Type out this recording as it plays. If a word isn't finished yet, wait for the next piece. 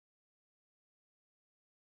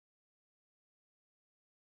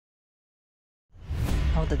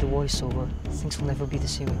now that the war is over, things will never be the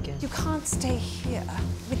same again. You can't stay here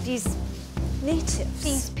with these natives.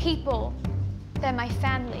 These people, they're my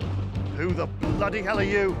family. Who the bloody hell are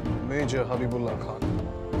you? Major Habibullah Khan,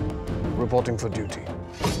 reporting for duty.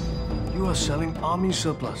 You are selling army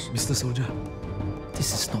surplus. Mr. Soldier,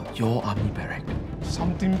 this is not your army barrack.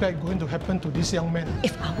 Something bad going to happen to this young man.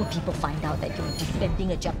 If our people find out that you're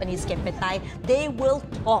defending a Japanese Kempetai, they will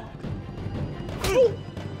talk.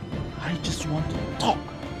 I just want to talk.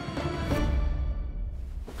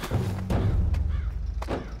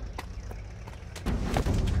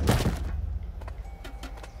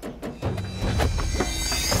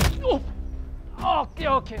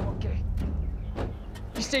 Okay.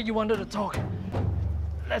 You said you wanted to talk.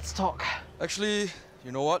 Let's talk. Actually,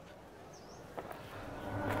 you know what?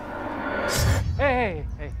 Hey.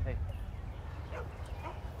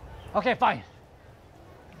 Okay, fine.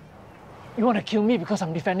 You want to kill me because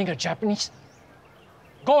I'm defending a Japanese?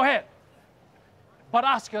 Go ahead. But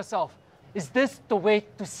ask yourself, is this the way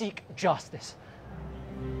to seek justice?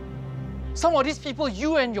 Some of these people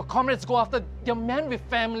you and your comrades go after, they're men with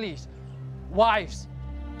families, wives,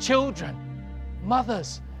 children,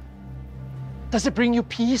 mothers. Does it bring you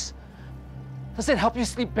peace? Does it help you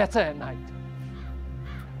sleep better at night?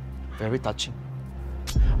 Very touching.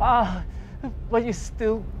 But you're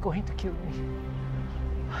still going to kill me.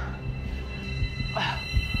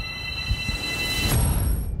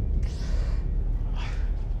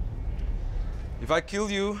 If I kill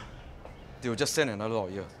you, they will just send another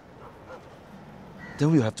lawyer.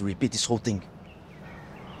 Then we'll have to repeat this whole thing.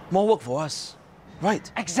 More work for us,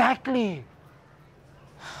 right? Exactly.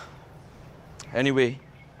 Anyway,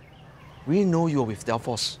 we know you're with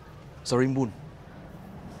Delphos, Sarimbun.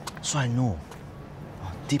 So I know,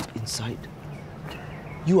 deep inside,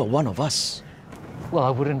 you are one of us. Well, I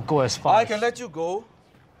wouldn't go as far I can let you go,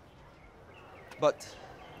 but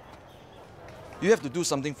you have to do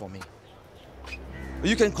something for me.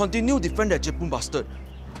 You can continue to defend that Japun bastard,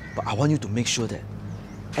 but I want you to make sure that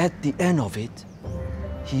at the end of it,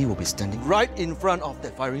 he will be standing right in front of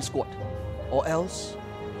that firing squad. Or else,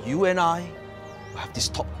 you and I will have this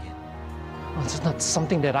talk again. Well, it's not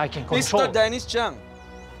something that I can control. Mr. Dennis Chang.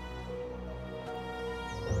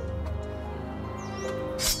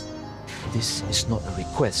 This is not a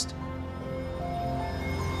request.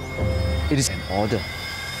 It is an order.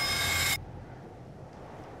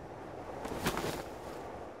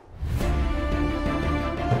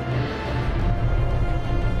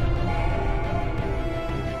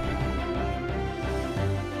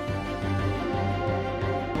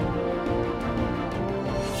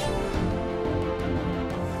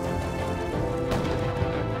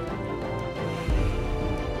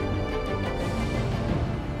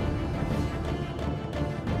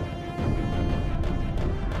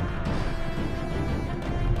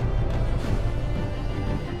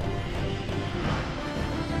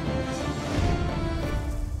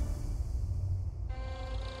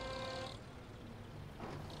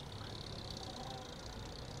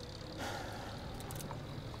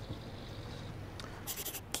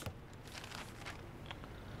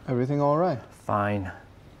 Everything all right? Fine.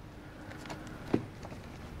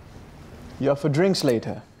 You're for drinks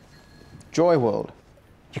later. Joy World.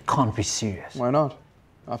 You can't be serious. Why not?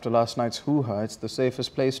 After last night's hoo-ha, it's the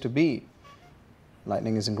safest place to be.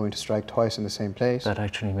 Lightning isn't going to strike twice in the same place. That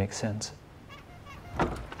actually makes sense.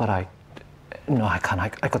 But no, I can't.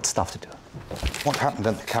 I got stuff to do. What happened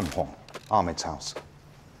at the kampong, Ahmed's house?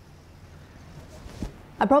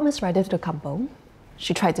 I brought Miss Ryder to the kampong.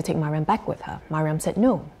 She tried to take Mariam back with her. Mariam said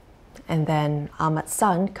no. And then Ahmad's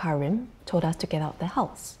son, Karim, told us to get out of the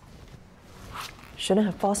house. Shouldn't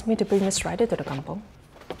have forced me to bring Miss Ryder to the kampong.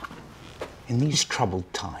 In these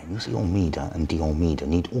troubled times, the Almeida and the Almeida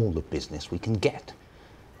need all the business we can get.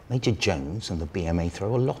 Major Jones and the BMA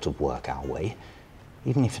throw a lot of work our way.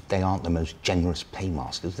 Even if they aren't the most generous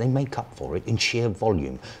paymasters, they make up for it in sheer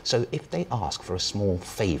volume. So if they ask for a small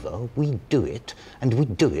favour, we do it, and we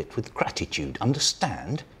do it with gratitude.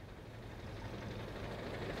 Understand?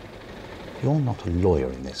 You're not a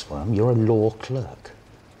lawyer in this firm, you're a law clerk.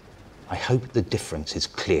 I hope the difference is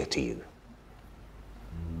clear to you.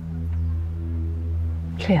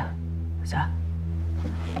 Clear, sir.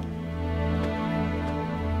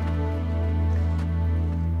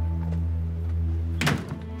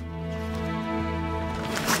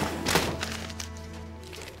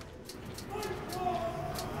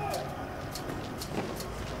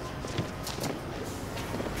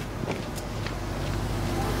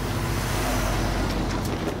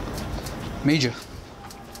 Major,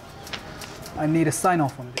 I need a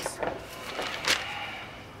sign-off on this.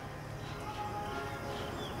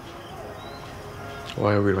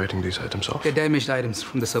 Why are we writing these items off? They're damaged items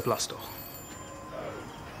from the surplus store.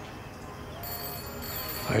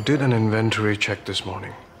 I did an inventory check this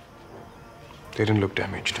morning. They didn't look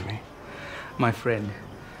damaged to me. My friend,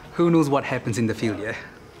 who knows what happens in the field, yeah?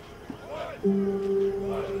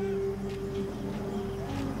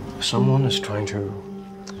 Someone is trying to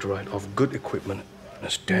write off good equipment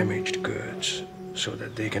as damaged goods so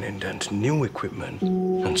that they can indent new equipment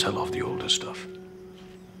and sell off the older stuff.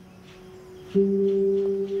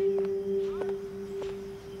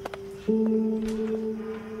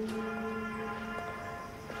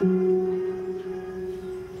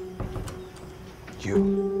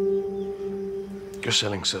 You're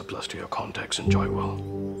selling surplus to your contacts in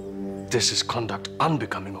Joywell. This is conduct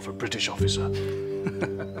unbecoming of a British officer.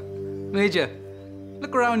 Major,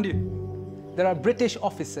 look around you. There are British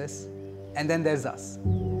officers, and then there's us.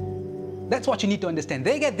 That's what you need to understand.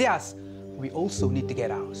 They get theirs. We also need to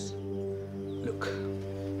get ours. Look,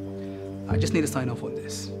 I just need to sign off on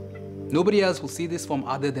this. Nobody else will see this form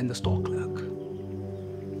other than the store clerk.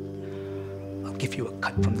 I'll give you a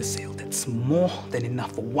cut from the sale that's more than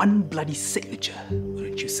enough for one bloody signature,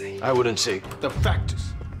 wouldn't you say? I wouldn't say. The fact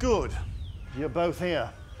is. Good. You're both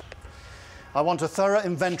here. I want a thorough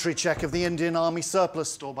inventory check of the Indian Army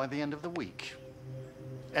surplus store by the end of the week.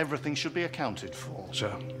 Everything should be accounted for.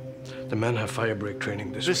 Sir, the men have fire break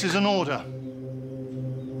training this week. This is an order.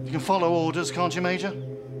 You can follow orders, can't you, Major?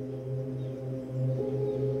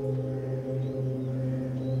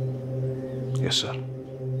 Yes, sir.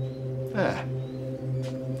 There.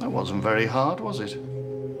 That wasn't very hard, was it?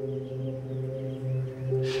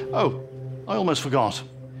 Oh, I almost forgot.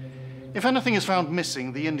 If anything is found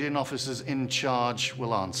missing, the Indian officers in charge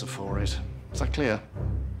will answer for it. Is that clear?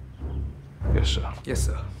 Yes, sir. Yes,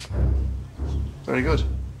 sir. Very good.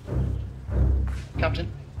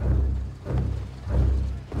 Captain?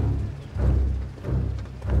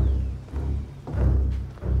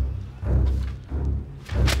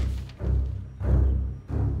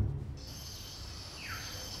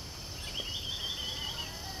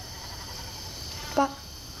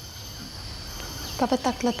 Papa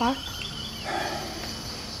tak lapar?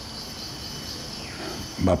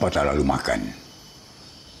 Bapa tak lalu makan.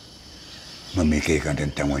 Memikirkan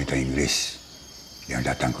tentang wanita Inggeris yang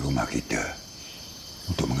datang ke rumah kita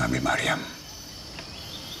untuk mengambil Mariam.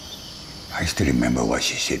 I still remember what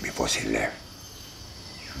she said before she left.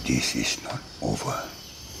 This is not over.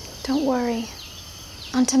 Don't worry.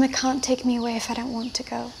 Aunt Emma can't take me away if I don't want to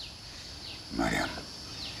go. Mariam,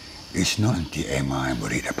 it's not Auntie Emma I'm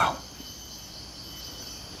worried about.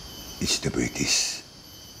 It's the British.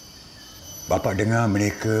 Bapa dengar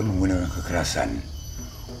mereka menggunakan kekerasan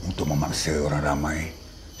untuk memaksa orang ramai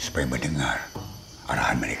supaya mendengar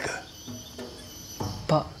arahan mereka.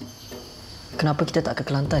 Pak, kenapa kita tak ke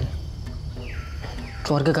Kelantan?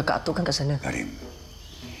 Keluarga kakak atuk kan kat sana. Karim,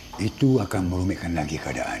 itu akan merumitkan lagi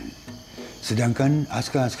keadaan. Sedangkan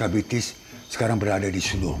askar-askar British sekarang berada di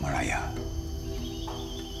seluruh Malaya.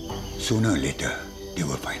 Sooner or later, they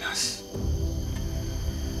will find us.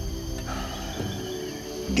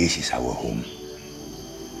 This is our home.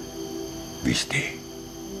 We stay.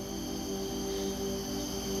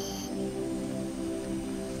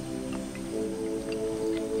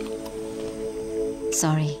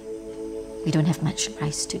 Sorry, we don't have much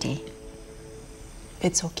rice today.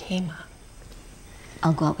 It's okay, Ma.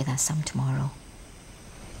 I'll go out with us some tomorrow.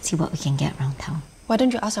 See what we can get around town. Why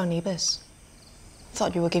don't you ask our neighbors?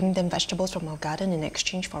 Thought you were giving them vegetables from our garden in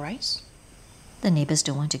exchange for rice? The neighbors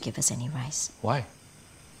don't want to give us any rice. Why?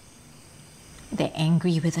 They're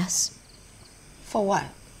angry with us. For what?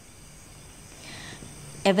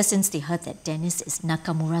 Ever since they heard that Dennis is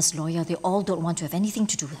Nakamura's lawyer, they all don't want to have anything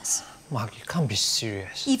to do with us. Mark, you can't be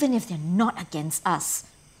serious. Even if they're not against us,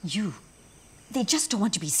 they just don't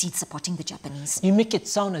want to be seen supporting the Japanese. You make it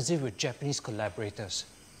sound as if we're Japanese collaborators.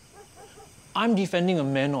 I'm defending a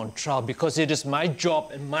man on trial because it is my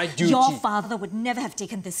job and my duty. Your father would never have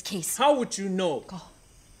taken this case. How would you know? Go.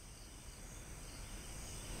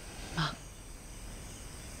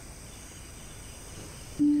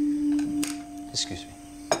 Excuse me.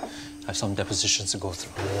 I have some depositions to go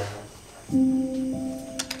through.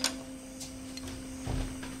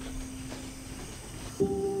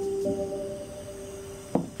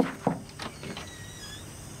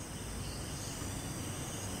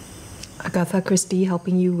 Agatha Christie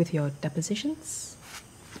helping you with your depositions?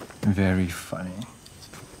 Very funny.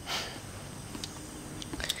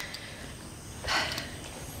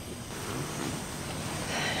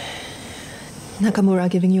 Nakamura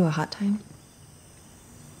giving you a hard time?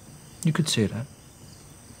 You could say that.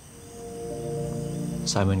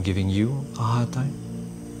 Simon giving you a hard time?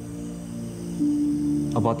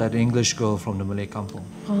 About that English girl from the Malay kampung.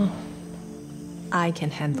 Oh, I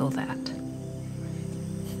can handle that.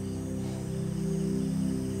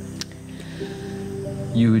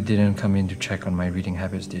 You didn't come in to check on my reading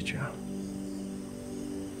habits, did you?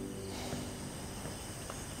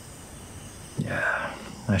 Yeah,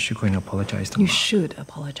 I should go and apologize to You Mark. should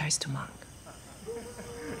apologize to Mark.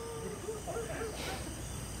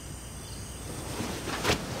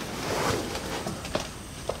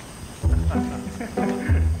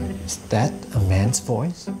 Is that a man's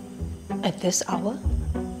voice? At this hour?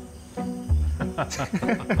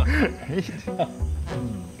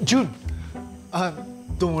 June!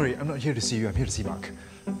 Don't worry, I'm not here to see you, I'm here to see Mark.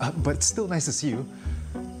 But it's still nice to see you.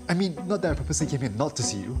 I mean, not that I purposely came here not to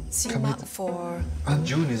see you. See Come Mark here for...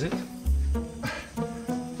 June, is it?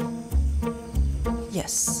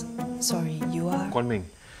 Yes. Sorry, you are... Guan Ming,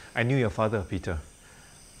 I knew your father, Peter.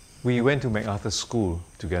 We went to MacArthur's school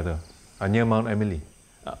together, near Mount Emily.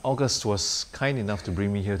 August was kind enough to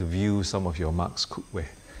bring me here to view some of your Mark's cookware.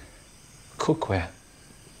 Cookware?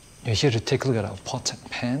 You're here to take a look at our pots and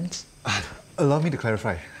pans? Allow me to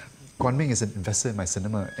clarify. Guan Ming is an investor in my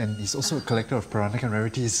cinema, and he's also a collector of Peranakan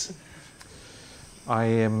rarities. I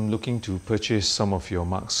am looking to purchase some of your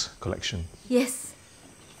Mark's collection. Yes.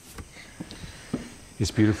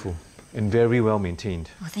 It's beautiful and very well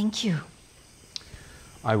maintained. Oh, thank you.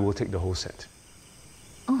 I will take the whole set.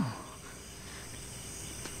 Oh.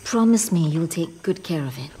 Promise me you'll take good care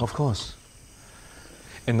of it. Of course.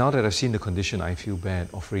 And now that I've seen the condition, I feel bad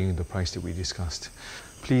offering you the price that we discussed.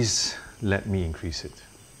 Please let me increase it.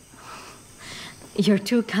 You're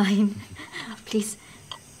too kind. Please,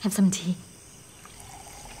 have some tea.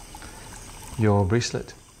 Your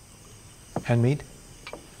bracelet. Handmade?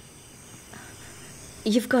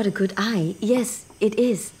 You've got a good eye. Yes, it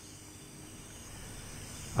is.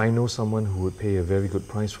 I know someone who would pay a very good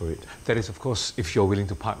price for it. That is, of course, if you're willing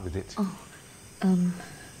to part with it. Oh,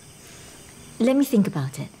 let me think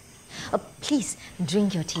about it. Please,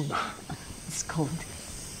 drink your tea. It's cold.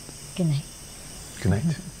 Good night. Good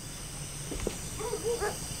night.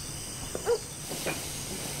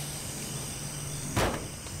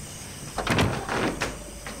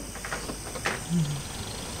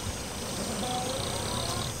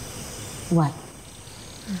 What?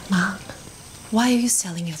 Mark, why are you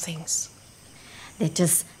selling your things? They're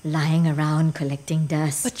just lying around collecting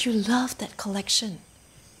dust. But you love that collection.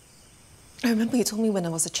 I remember you told me when I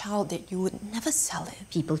was a child that you would never sell it.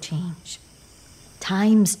 People change.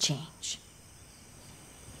 Times change.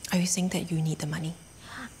 Are you saying that you need the money?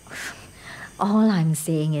 All I'm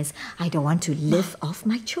saying is I don't want to live off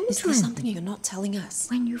my children. Is there something you're not telling us?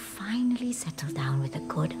 When you finally settle down with a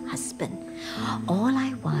good husband, all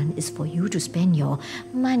I want is for you to spend your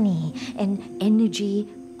money and energy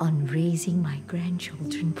on raising my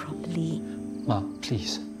grandchildren properly. Ma,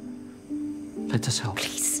 please. Let us help.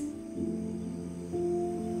 Please.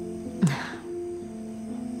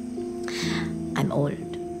 I'm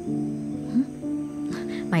old.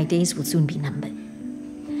 My days will soon be numbered.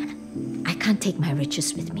 I can't take my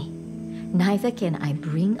riches with me. Neither can I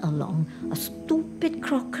bring along a stupid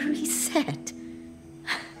crockery set.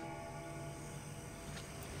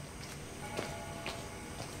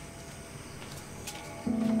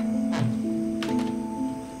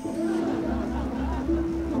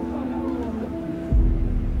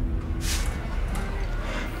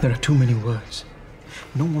 There are too many words.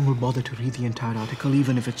 No one will bother to read the entire article,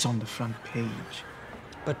 even if it's on the front page.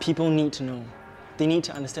 But people need to know. They need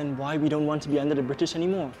to understand why we don't want to be under the British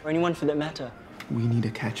anymore, or anyone for that matter. We need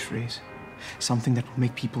a catchphrase. Something that will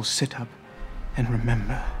make people sit up and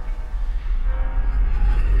remember.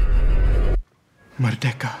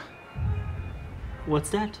 Merdeka. What's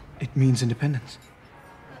that? It means independence.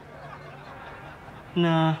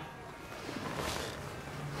 Nah.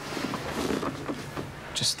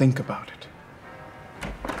 Just think about it.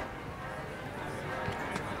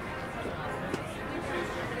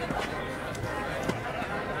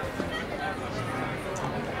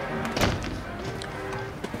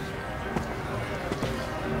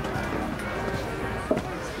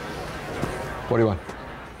 What do you want?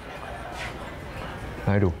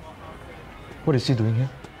 Naidu. What is he doing here?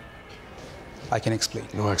 I can explain.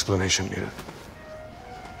 No explanation needed.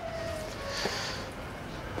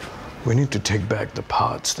 We need to take back the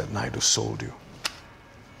parts that Naidu sold you.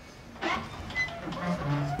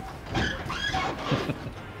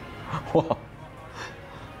 Wow.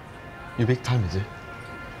 You big time, is it?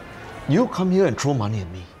 You come here and throw money at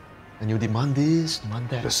me. And you demand this, demand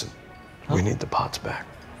that. Listen, we need the parts back.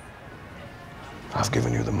 I've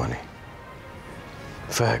given you the money.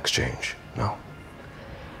 Fair exchange, no?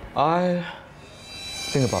 I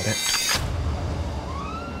think about it.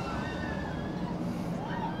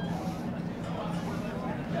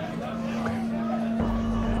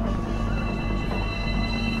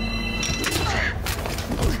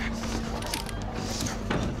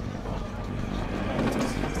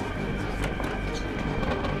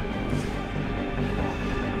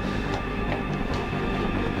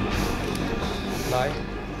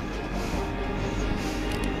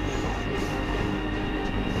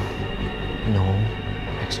 No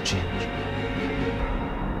exchange.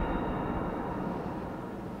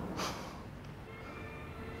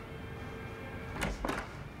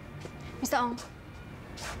 Mr. Ong,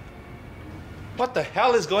 What the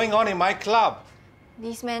hell is going on in my club?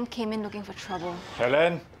 these men came in looking for trouble.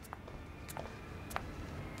 Helen?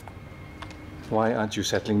 Why aren't you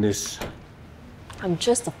settling this? I'm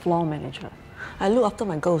just a floor manager. I look after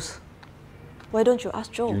my girls. Why don't you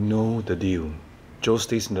ask Joe? You know the deal. Joe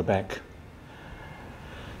stays in the back.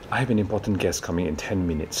 I have an important guest coming in 10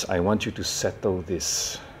 minutes. I want you to settle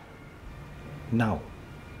this now.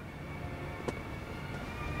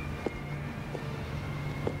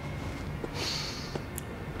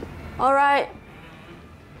 All right.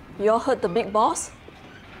 You all heard the big boss?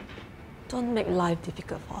 Don't make life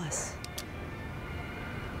difficult for us.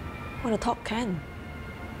 Want to talk, can.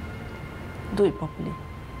 Do it properly.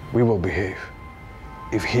 We will behave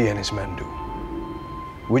if he and his men do.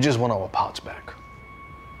 We just want our parts back.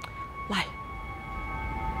 Lie.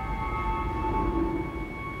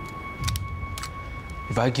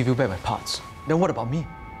 If I give you back my parts, then what about me?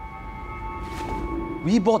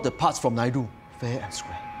 We bought the parts from Naidu, fair and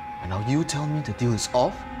square. And now you tell me the deal is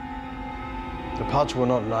off? The parts were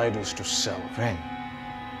not Naidu's to sell. Friend,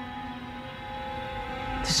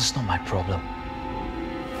 this is not my problem.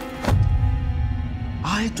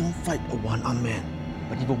 I don't fight a one-armed man.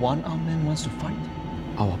 But if a one-armed man wants to fight,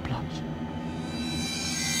 I'll oblige.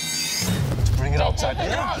 Bring it outside.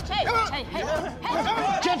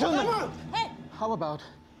 Gentlemen! How about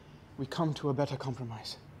we come to a better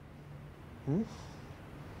compromise? Hmm?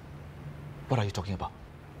 What are you talking about?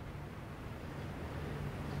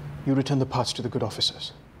 You return the parts to the good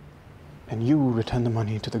officers, and you return the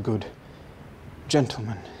money to the good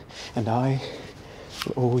gentlemen, and I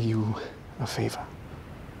will owe you a favor.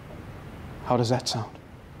 How does that sound?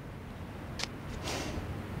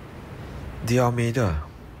 Dear Almeida,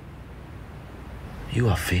 you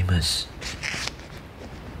are famous.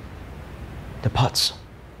 The parts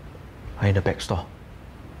are in the back store.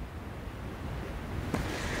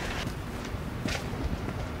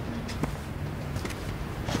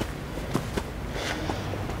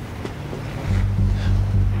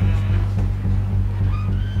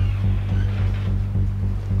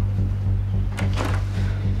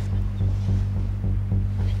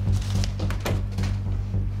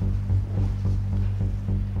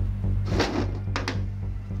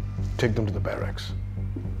 Take them to the barracks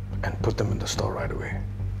and put them in the store right away.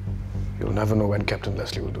 You'll never know when Captain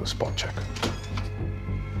Leslie will do a spot check.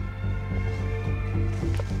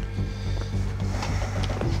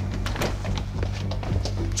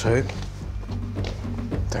 Say,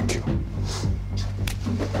 thank you.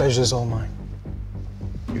 Pleasure's all mine.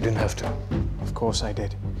 You didn't have to. Of course I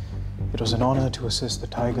did. It was an honor to assist the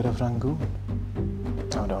Tiger of Rangoon.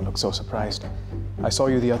 Now don't look so surprised. I saw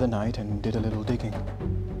you the other night and did a little digging.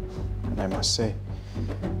 And I must say,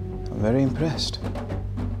 I'm very impressed.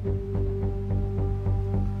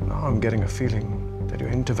 Now I'm getting a feeling that your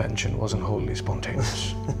intervention wasn't wholly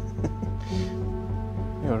spontaneous.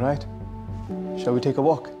 You're right. Shall we take a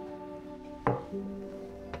walk?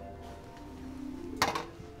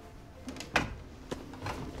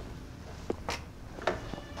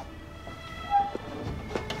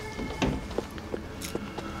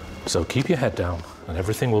 So keep your head down and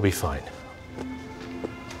everything will be fine.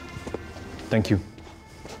 Thank you.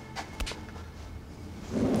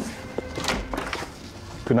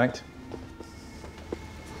 Good night.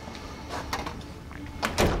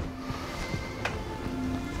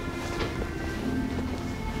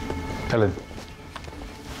 Helen.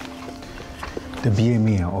 The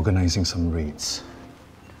BMA are organizing some raids.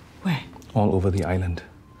 Where? All over the island.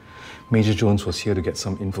 Major Jones was here to get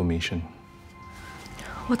some information.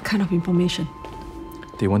 What kind of information?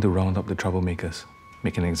 They want to round up the troublemakers,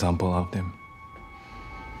 make an example out of them.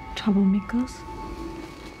 Troublemakers?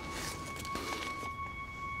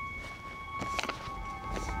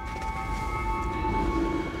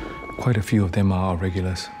 Quite a few of them are our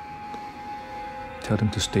regulars. Tell them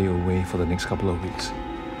to stay away for the next couple of weeks.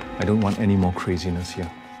 I don't want any more craziness here.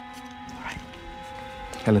 All right.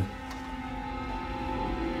 Helen.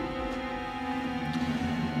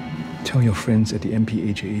 Tell your friends at the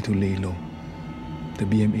MPAJA to lay low. The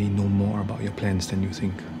BMA know more about your plans than you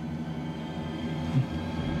think.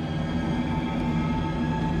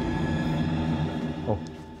 Oh,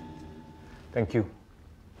 thank you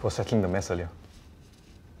for settling the mess earlier.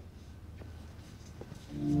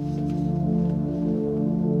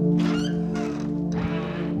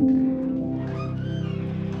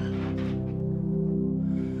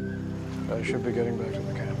 I should be getting back to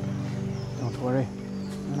the camp. Don't worry,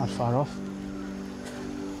 we're not far off.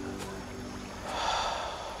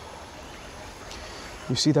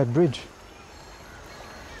 You see that bridge?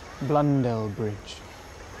 Blundell Bridge.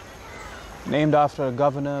 Named after a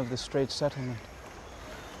governor of the Straits Settlement.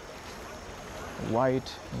 A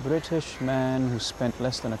white British man who spent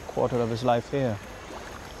less than a quarter of his life here.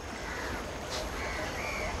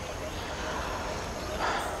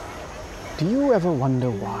 Do you ever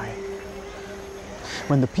wonder why,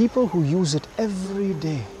 when the people who use it every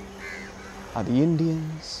day are the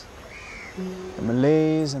Indians, the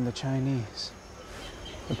Malays and the Chinese,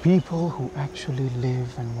 the people who actually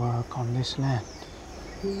live and work on this land?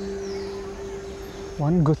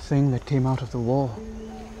 One good thing that came out of the war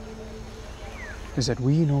is that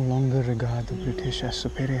we no longer regard the British as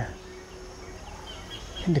superior.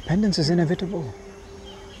 Independence is inevitable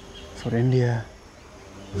for India,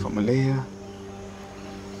 for Malaya,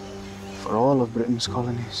 for all of Britain's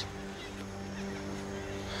colonies.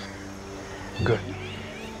 Good.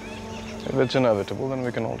 If it's inevitable, then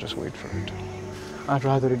we can all just wait for it. I'd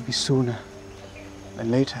rather it be sooner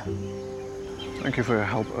than later. Thank you for your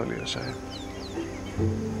help earlier, Sahib.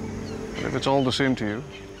 But if it's all the same to you,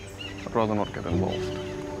 I'd rather not get involved.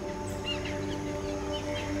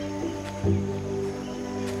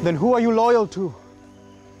 Then who are you loyal to,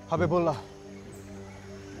 Habibullah?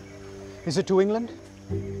 Is it to England?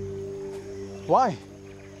 Why?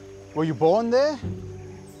 Were you born there?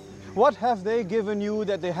 What have they given you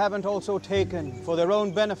that they haven't also taken for their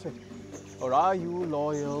own benefit? Or are you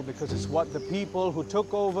loyal because it's what the people who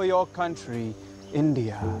took over your country,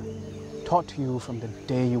 India, taught you from the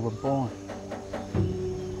day you were born?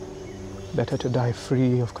 Better to die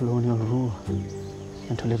free of colonial rule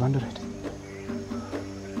than to live under it.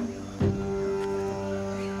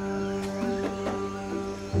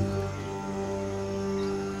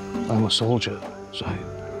 I'm a soldier, Sahib,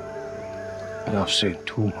 and I've seen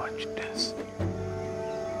too much death.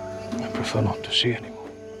 I prefer not to see anymore.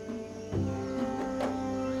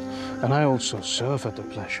 And I also serve at the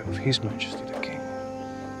pleasure of His Majesty the King.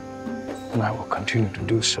 And I will continue to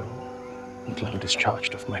do so until I'm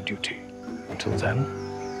discharged of my duty. Until then,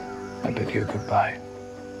 I bid you goodbye.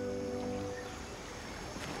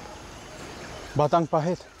 Batang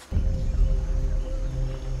Pahit.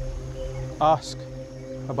 Ask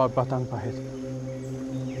about Batang Pahit.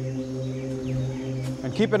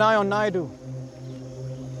 And keep an eye on Naidu.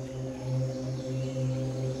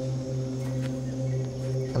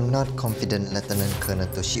 I'm not confident Lieutenant Colonel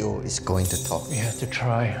Toshio is going to talk. We have to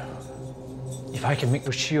try. If I can make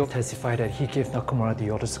Toshio testify that he gave Nakamura the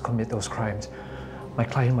orders to commit those crimes, my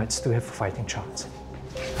client might still have a fighting chance.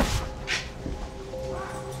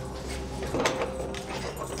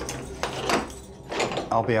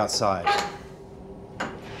 I'll be outside.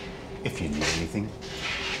 If you need anything.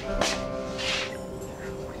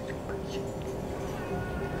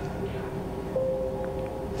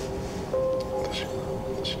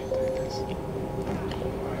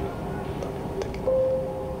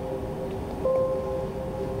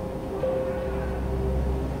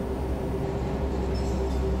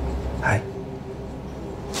 Hi.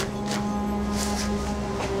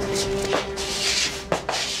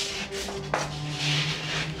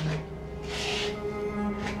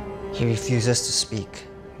 He refuses to speak,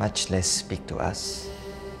 much less speak to us.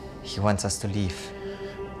 He wants us to leave.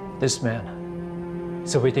 This man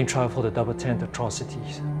is awaiting trial for the double tent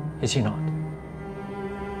atrocities, is he not?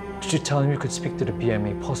 Did you tell him you could speak to the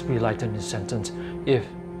BMA, possibly lighten his sentence, if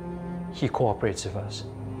he cooperates with us?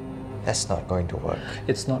 That's not going to work.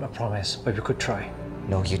 It's not a promise, but we could try.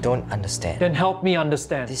 No, you don't understand. Then help me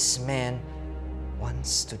understand. This man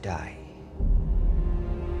wants to die.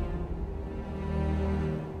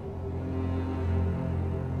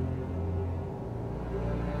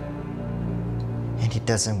 And he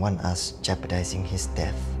doesn't want us jeopardizing his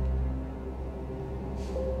death.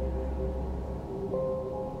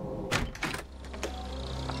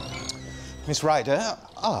 Miss Ryder?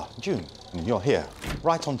 Ah, June, you're here.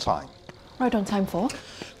 Right on time. Right on time for?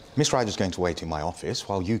 Miss Ryder's going to wait in my office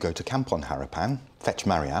while you go to camp on Harapan, fetch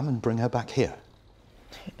Mariam and bring her back here.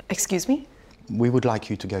 Excuse me? We would like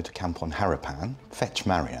you to go to camp on Harapan, fetch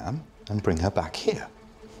Mariam and bring her back here.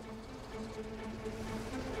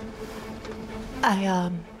 I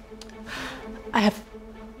have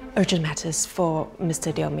urgent matters for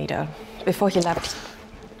Mr. De Almeida. Before he left...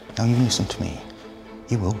 Now you listen to me.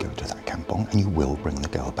 You will go to that kampong and you will bring the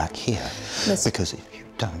girl back here. Because if you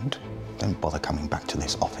don't bother coming back to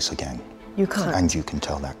this office again. You can't. And you can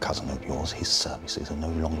tell that cousin of yours his services are no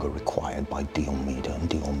longer required by De Almeida and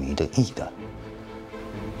De Almeida either.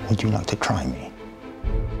 Would you like to try me?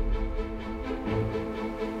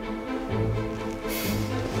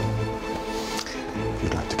 If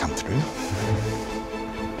you'd like to come through.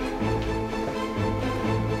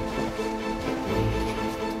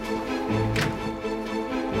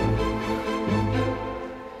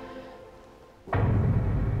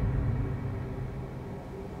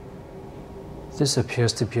 This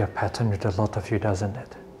appears to be a pattern with a lot of you, doesn't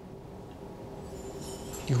it?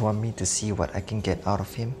 You want me to see what I can get out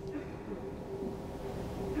of him?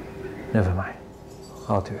 Never mind.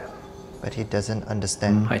 I'll do it. But he doesn't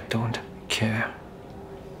understand. I don't care.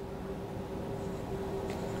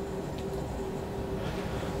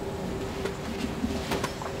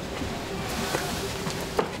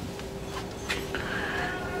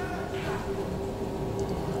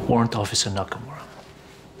 Warrant Officer Nakamura.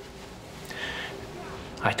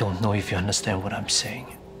 I don't know if you understand what I'm saying.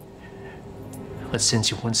 But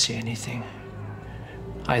since you won't say anything,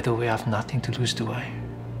 either way I have nothing to lose, do I?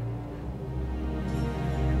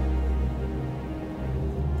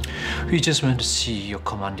 We just went to see your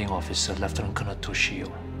commanding officer, Lieutenant Colonel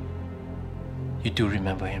Toshio. You do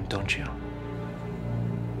remember him, don't you?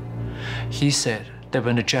 He said that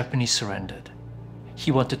when the Japanese surrendered,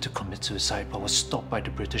 he wanted to commit suicide but was stopped by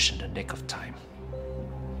the British in the nick of time.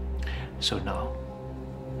 So now,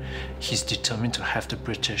 he's determined to have the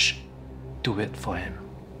British do it for him.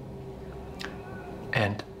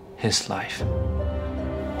 And his life.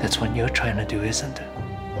 That's what you're trying to do, isn't it?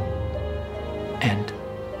 And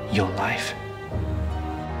your life.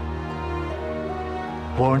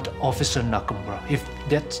 Warrant Officer Nakamura, if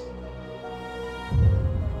that's...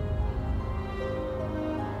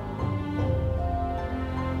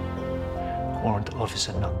 Warrant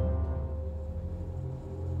Officer Nakamura.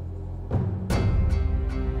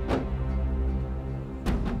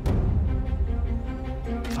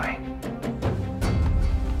 Fine.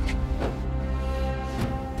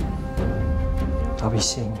 I'll be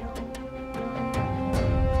seeing you.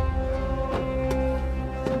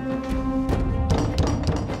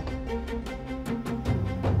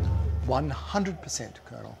 "100%,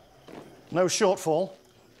 Colonel. No shortfall?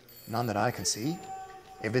 None that I can see.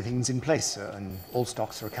 Everything's in place, sir, and all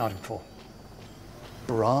stocks are accounted for."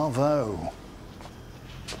 Bravo.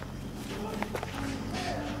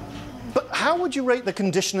 But how would you rate the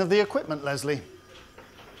condition of the equipment, Leslie?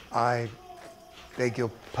 I beg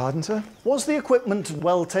your pardon, sir? Was the equipment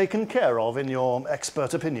well taken care of, in your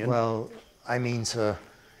expert opinion? Well, I mean, sir,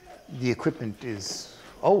 the equipment is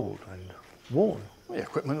old and worn. The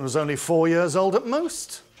equipment was only 4 years old at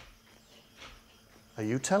most. Are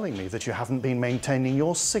you telling me that you haven't been maintaining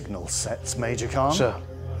your signal sets, Major Khan? Sir,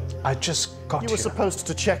 I just got You were supposed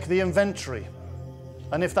to check the inventory.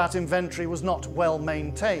 And if that inventory was not well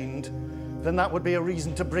maintained, then that would be a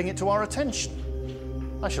reason to bring it to our attention.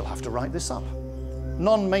 I shall have to write this up.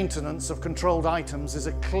 Non-maintenance of controlled items is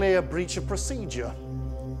a clear breach of procedure.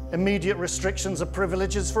 Immediate restrictions of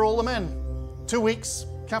privileges for all the men. 2 weeks,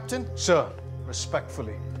 Captain? Sir,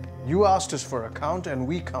 respectfully, you asked us for a count and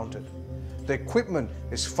we counted. The equipment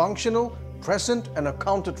is functional, present, and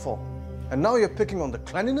accounted for. And now you're picking on the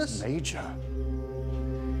cleanliness? Major,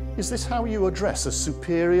 is this how you address a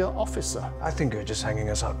superior officer? I think you're just hanging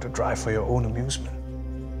us out to dry for your own amusement.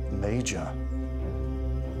 Major,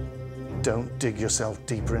 don't dig yourself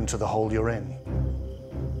deeper into the hole you're in.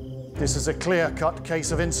 This is a clear-cut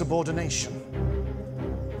case of insubordination.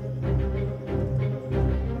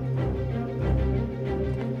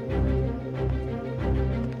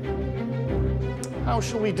 How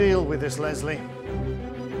shall we deal with this, Leslie?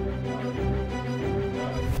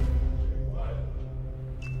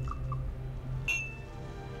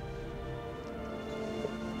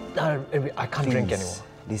 I can't drink anymore.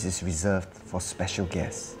 This is reserved for special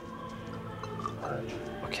guests.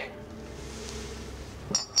 Okay.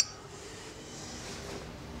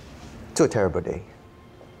 To a terrible day.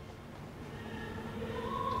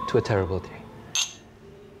 To a terrible day.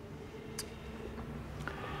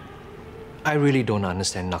 I really don't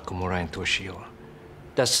understand Nakamura and Toshio.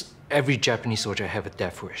 Does every Japanese soldier have a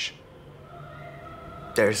death wish?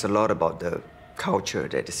 There's a lot about the culture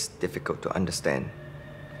that is difficult to understand,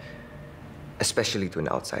 especially to an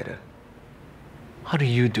outsider. How do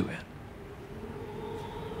you do it?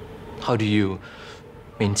 How do you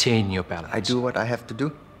maintain your balance? I do what I have to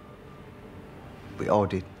do. We all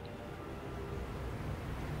did.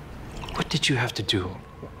 What did you have to do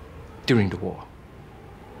during the war?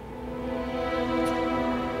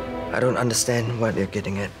 I don't understand what you're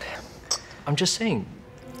getting at. I'm just saying,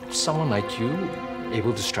 someone like you,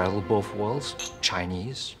 able to straddle both worlds,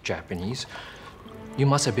 Chinese, Japanese, you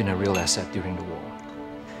must have been a real asset during the war.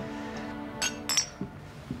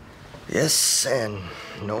 Yes and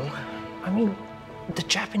no. I mean, the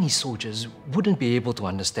Japanese soldiers wouldn't be able to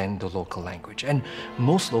understand the local language, and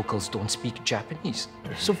most locals don't speak Japanese.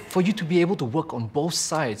 So for you to be able to work on both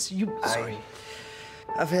sides, Sorry.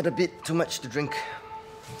 I've had a bit too much to drink.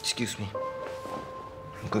 Excuse me.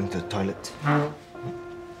 I'm going to the toilet.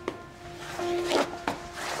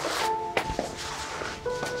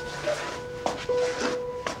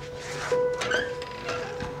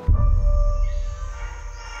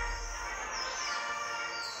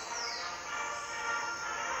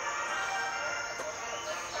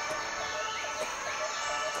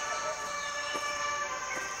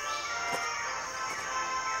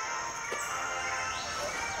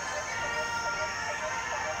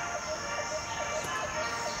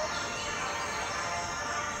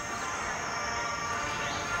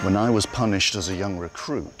 When I was punished as a young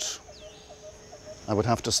recruit, I would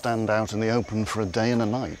have to stand out in the open for a day and a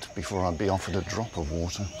night before I'd be offered a drop of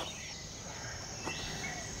water.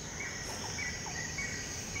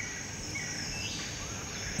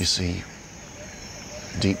 You see,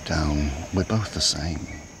 deep down, we're both the same.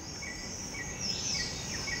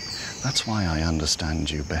 That's why I understand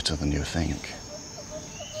you better than you think.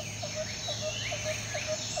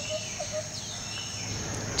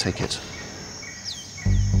 Take it.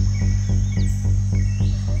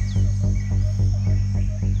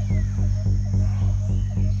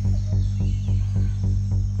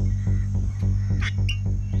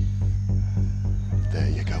 There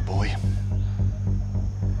you go, boy.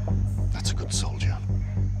 That's a good soldier.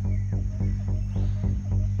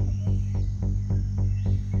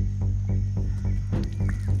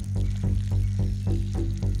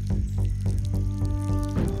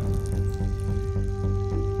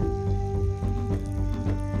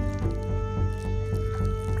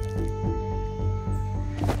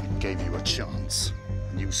 Gave you a chance,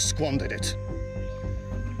 and you squandered it.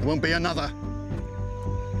 There won't be another.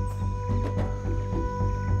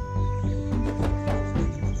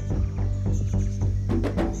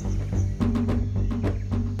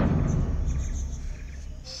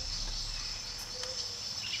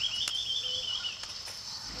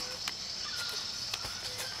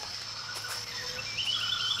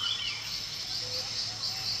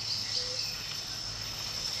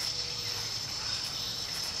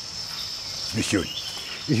 Miss Yun,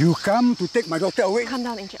 you come to take my daughter away? Calm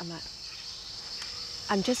down, Encik Ahmad.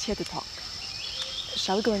 I'm just here to talk.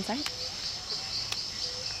 Shall we go inside?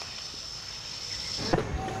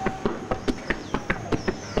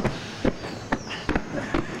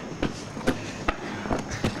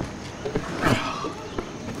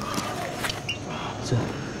 Sir.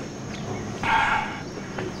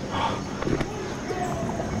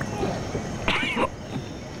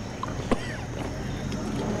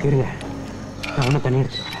 இருங்க நான் ஒன்றும் தண்ணி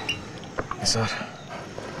எடுத்து வரேன் sir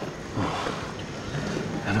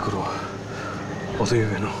எனக்கு ஒரு உதவி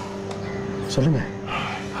வேணும் சொல்லுங்க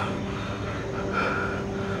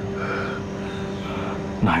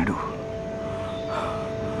நாயுடு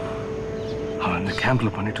அவன் இந்த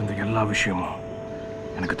கேம்பில் பண்ணிட்டு இருந்த எல்லா விஷயமும்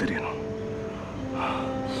எனக்கு தெரியணும்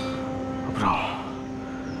அப்புறம்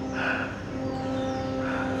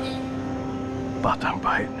பார்த்தான்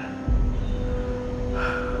பாய்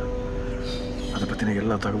அதை பற்றின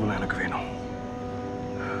எல்லா தகவலும் எனக்கு வேணும்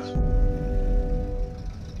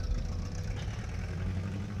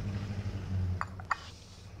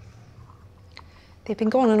They've been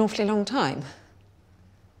gone an awfully long time.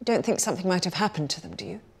 You don't think something might have happened to them, do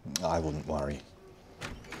you? I wouldn't worry.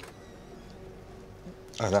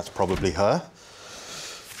 Oh, that's probably her.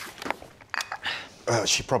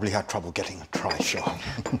 She probably had trouble getting a trishaw.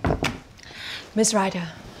 Miss Ryder,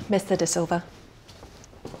 Mr. De Silva.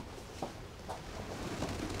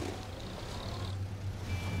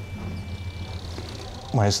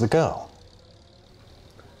 Where's the girl?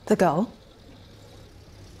 The girl?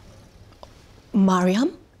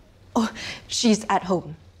 Mariam? Oh, she's at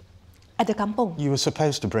home. At the kampong. You were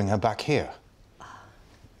supposed to bring her back here.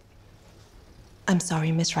 I'm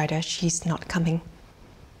sorry, Miss Ryder. She's not coming.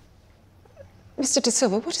 Mr. De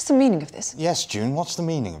Silva, what is the meaning of this? Yes, June, what's the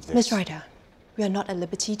meaning of this? Miss Ryder, we are not at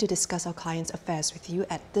liberty to discuss our client's affairs with you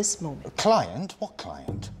at this moment. A client? What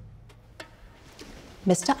client?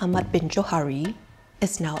 Mr. Ahmad bin Johari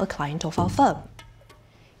is now a client of our firm.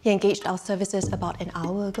 He engaged our services about an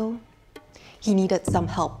hour ago. He needed some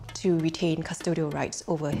help to retain custodial rights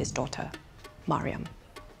over his daughter, Mariam.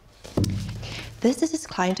 This is his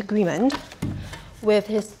client agreement with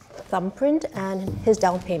his thumbprint and his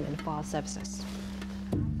down payment for our services.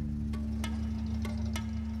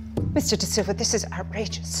 Mr. De Silva, this is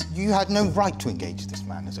outrageous. You had no right to engage this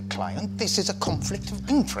man as a client. This is a conflict of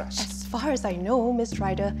interest. As far as I know, Miss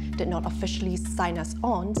Ryder did not officially sign us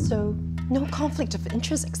on, so no conflict of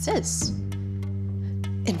interest exists.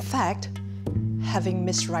 In fact, having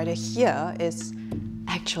Miss Ryder here is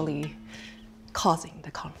actually causing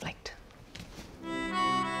the conflict.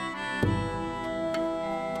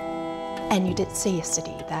 And you did say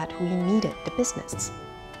yesterday that we needed the business,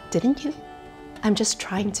 didn't you? I'm just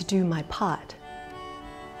trying to do my part,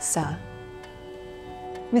 sir.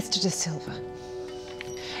 Mr. De Silva,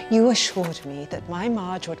 you assured me that my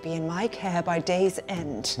Marge would be in my care by day's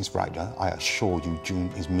end. Miss Ryder, I assure you June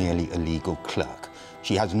is merely a legal clerk.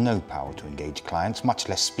 She has no power to engage clients, much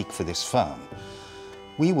less speak for this firm.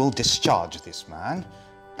 We will discharge this man,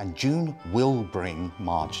 and June will bring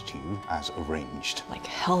Marge to you as arranged. Like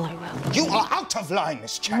hell I will. You are out of line,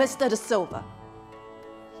 Miss Chan. Mr. De Silva,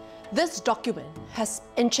 This document has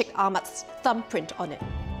Encik Ahmad's thumbprint on it.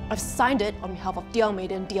 I've signed it on behalf of the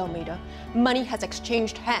Almeida and the Almeida. Money has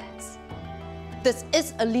exchanged hands. This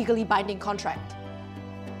is a legally binding contract,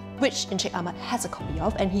 which Encik Ahmad has a copy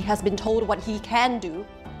of, and he has been told what he can do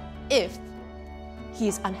if he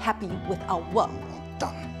is unhappy with our work.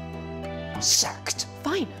 Done. Sacked.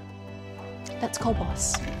 Fine. Let's call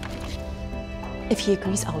boss. If he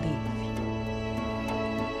agrees, I'll leave.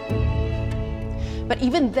 But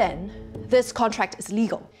even then, this contract is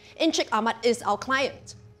legal. Encik Ahmad is our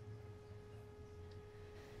client.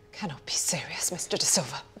 Cannot be serious, Mr. De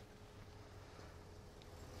Silva.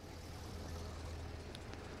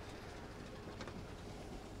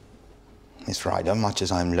 Miss Ryder, much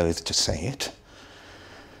as I'm loath to say it,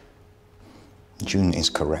 June is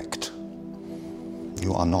correct.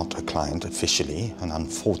 You are not a client officially, and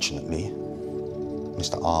unfortunately,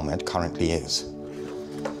 Mr. Ahmed currently is.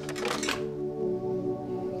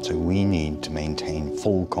 So we need to maintain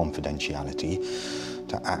full confidentiality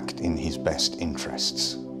to act in his best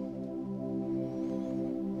interests.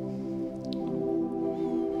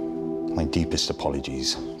 My deepest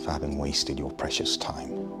apologies for having wasted your precious time.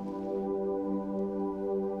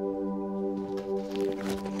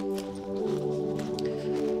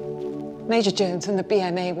 Major Jones and the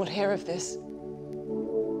BMA will hear of this.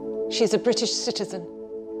 She's a British citizen,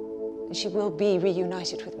 and she will be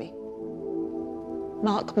reunited with me.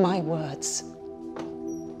 Mark my words.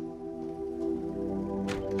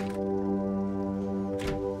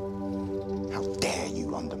 How dare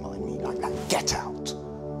you undermine me like that? Get out!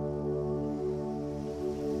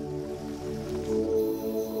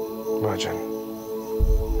 Virgin,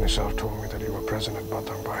 Nisar told me that you were present at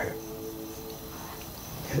Batang Pahit.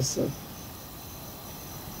 Yes, sir.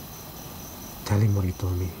 Tell him what he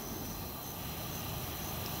told me.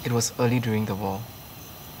 It was early during the war.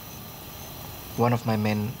 One of my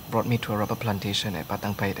men brought me to a rubber plantation at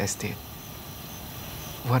Batang Pahit estate.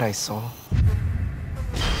 What I saw...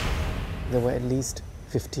 There were at least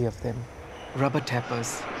 50 of them. Rubber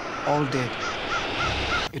tappers, all dead.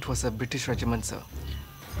 It was a British regiment, sir.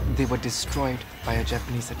 They were destroyed by a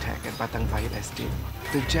Japanese attack at Batang Pahit estate.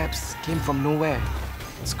 The Japs came from nowhere,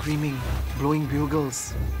 screaming, blowing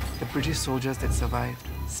bugles. The British soldiers that survived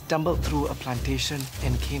stumbled through a plantation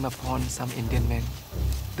and came upon some Indian men.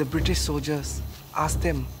 The British soldiers asked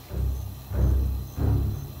them,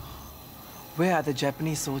 "Where are the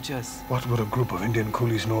Japanese soldiers?" What would a group of Indian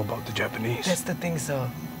coolies know about the Japanese? That's the thing, sir.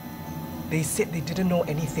 They said they didn't know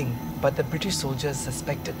anything, but the British soldiers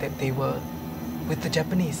suspected that they were with the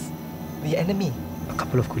Japanese, the enemy. A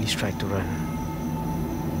couple of coolies tried to run,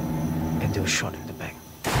 and they were shot in the back.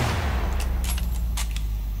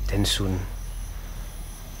 Then soon,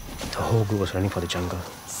 the whole group was running for the jungle.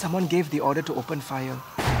 Someone gave the order to open fire.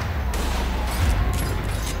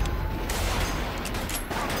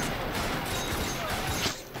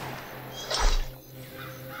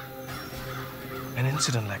 An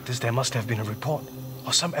incident like this, there must have been a report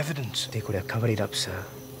or some evidence. They could have covered it up, sir.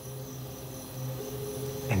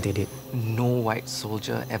 And they did. No white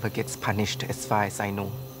soldier ever gets punished as far as I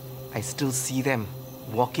know. I still see them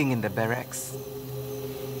walking in the barracks.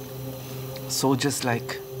 Soldiers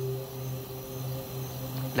like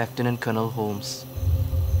Lieutenant Colonel Holmes.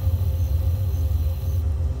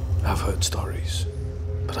 I've heard stories,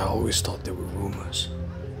 but I always thought they were rumors.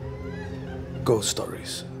 Ghost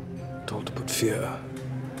stories, told to put fear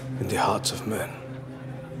in the hearts of men.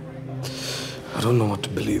 I don't know what to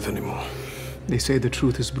believe anymore. They say the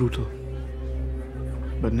truth is brutal,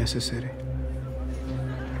 but necessary.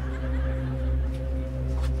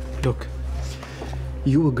 Look,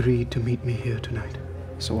 you agreed to meet me here tonight,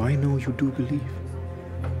 so I know you do believe,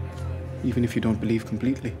 even if you don't believe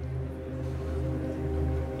completely.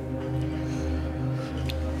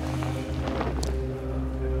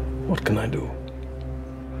 What can I do?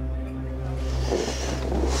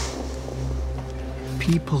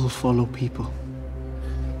 People follow people,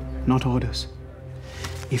 not orders.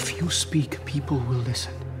 If you speak, people will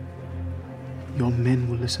listen. Your men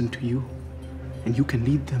will listen to you, and you can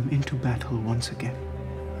lead them into battle once again.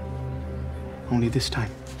 Only this time,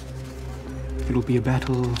 it will be a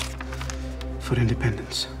battle for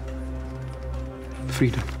independence,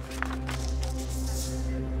 freedom.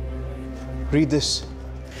 Read this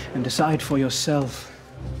and decide for yourself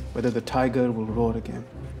whether the tiger will roar again.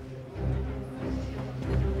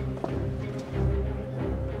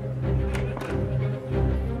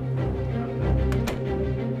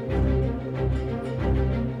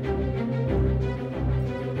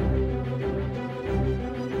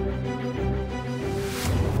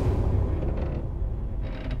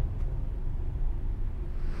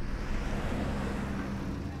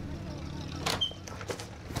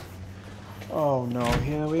 Oh no,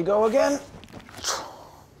 here we go again.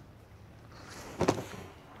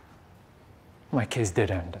 My case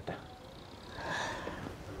did end.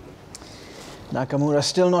 Nakamura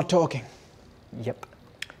still not talking. Yep.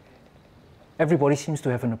 Everybody seems to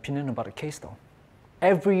have an opinion about the case, though.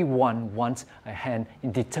 Everyone wants a hand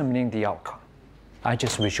in determining the outcome. I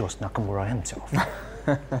just wish it was Nakamura himself.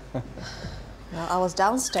 Well, I was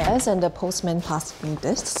downstairs and the postman passed me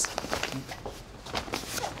this.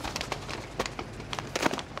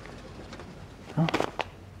 Huh?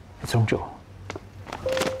 It's Hongzhou.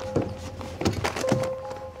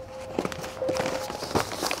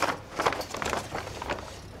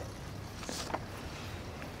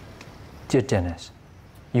 Dear Dennis,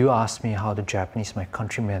 you asked me how the Japanese, my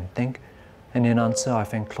countrymen, think, and in answer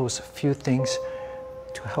I've enclosed a few things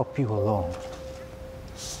to help you along.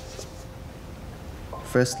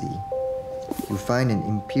 Firstly, you find an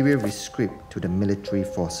imperial rescript to the military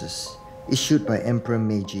forces, issued by Emperor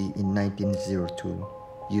Meiji in 1902,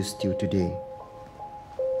 used till today.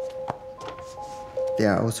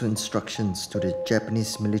 There are also instructions to the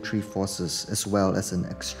Japanese military forces as well as an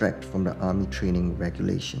extract from the Army Training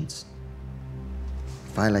Regulations.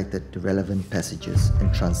 I've highlighted the relevant passages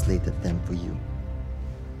and translated them for you.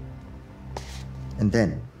 And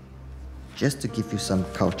then, just to give you some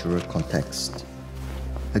cultural context,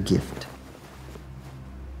 a gift.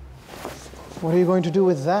 What are you going to do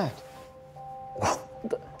with that? I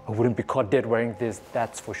wouldn't be caught dead wearing this,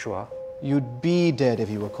 that's for sure. You'd be dead if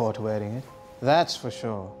you were caught wearing it. That's for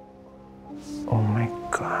sure. Oh my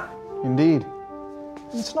God. Indeed.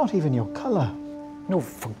 It's not even your color. No,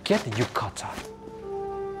 forget the yukata.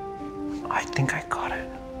 I think I got it.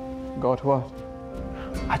 Got what?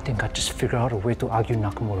 I think I just figured out a way to argue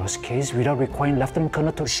Nakamura's case without requiring Lieutenant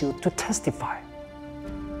Colonel Toshio to testify.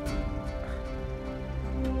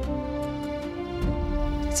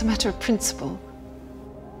 It's a matter of principle.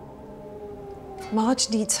 Marge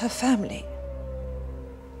needs her family.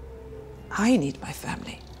 I need my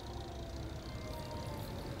family.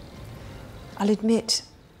 I'll admit,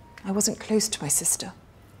 I wasn't close to my sister.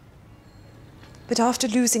 But after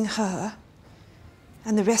losing her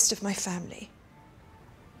and the rest of my family,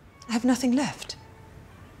 I have nothing left.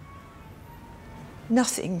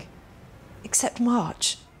 Nothing except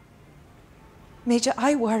Marge. Major,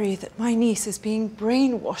 I worry that my niece is being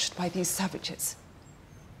brainwashed by these savages.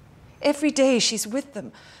 Every day she's with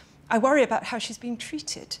them, I worry about how she's being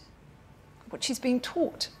treated, what she's being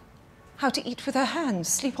taught, how to eat with her hands,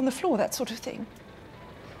 sleep on the floor, that sort of thing.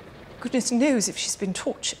 Goodness knows if she's been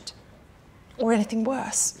tortured, or anything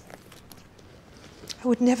worse. I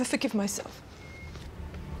would never forgive myself.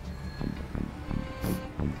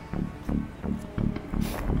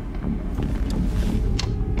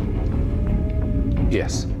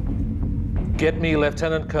 Yes. Get me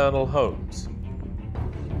Lieutenant Colonel Holmes.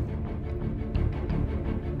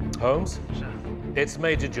 Holmes? Sir. It's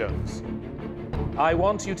Major Jones. I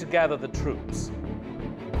want you to gather the troops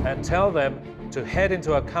and tell them to head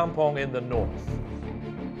into a kampong in the north.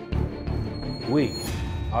 We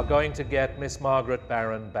are going to get Miss Margaret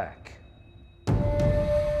Barron back.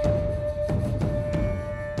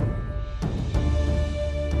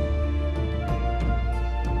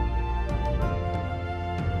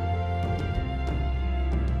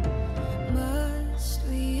 Must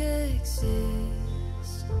we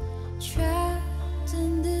exist, trapped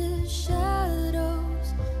in the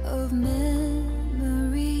shadows of memories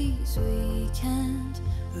we can't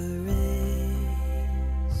erase?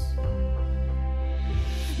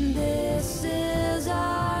 This is